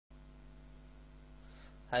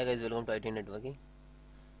Hi guys, welcome to IT Networking.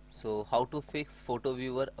 So how to fix photo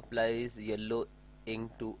viewer applies yellow ink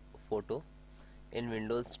to photo in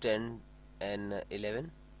Windows 10 and 11.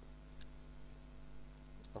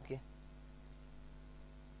 Okay,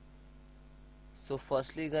 so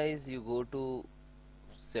firstly guys, you go to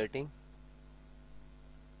setting,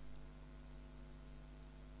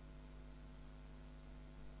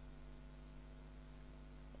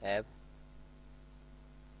 app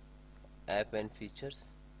and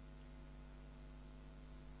features.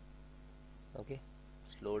 Okay,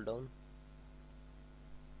 scroll down,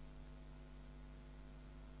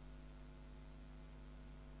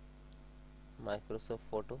 Microsoft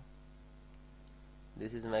Photo.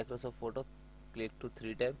 This is Microsoft Photo. Click to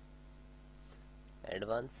 3 tab,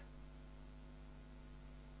 advanced,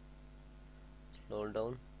 scroll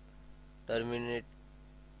down, terminate,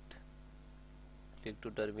 click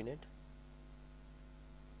to terminate.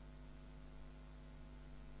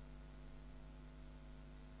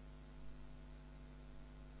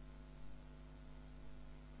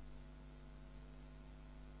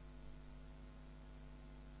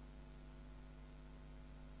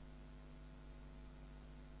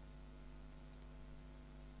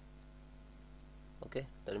 Okay,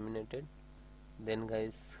 terminated. Then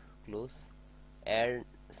guys, close. Add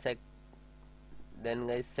sec then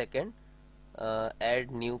guys, second, add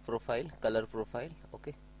new profile, color profile.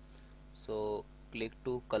 Okay, so click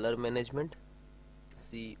to color management,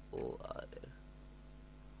 COR,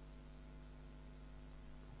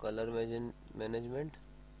 color management.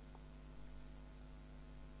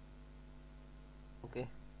 Okay,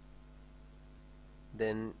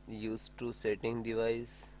 then use to setting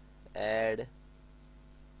device, add,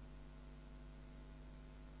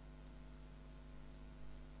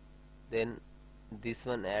 then this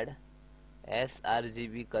one, add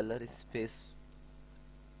sRGB color space.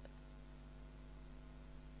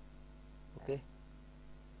 Okay,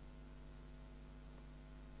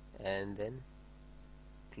 and then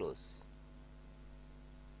close,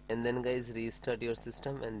 and then guys, restart your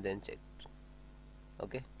system and then check.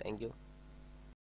 Okay, thank you.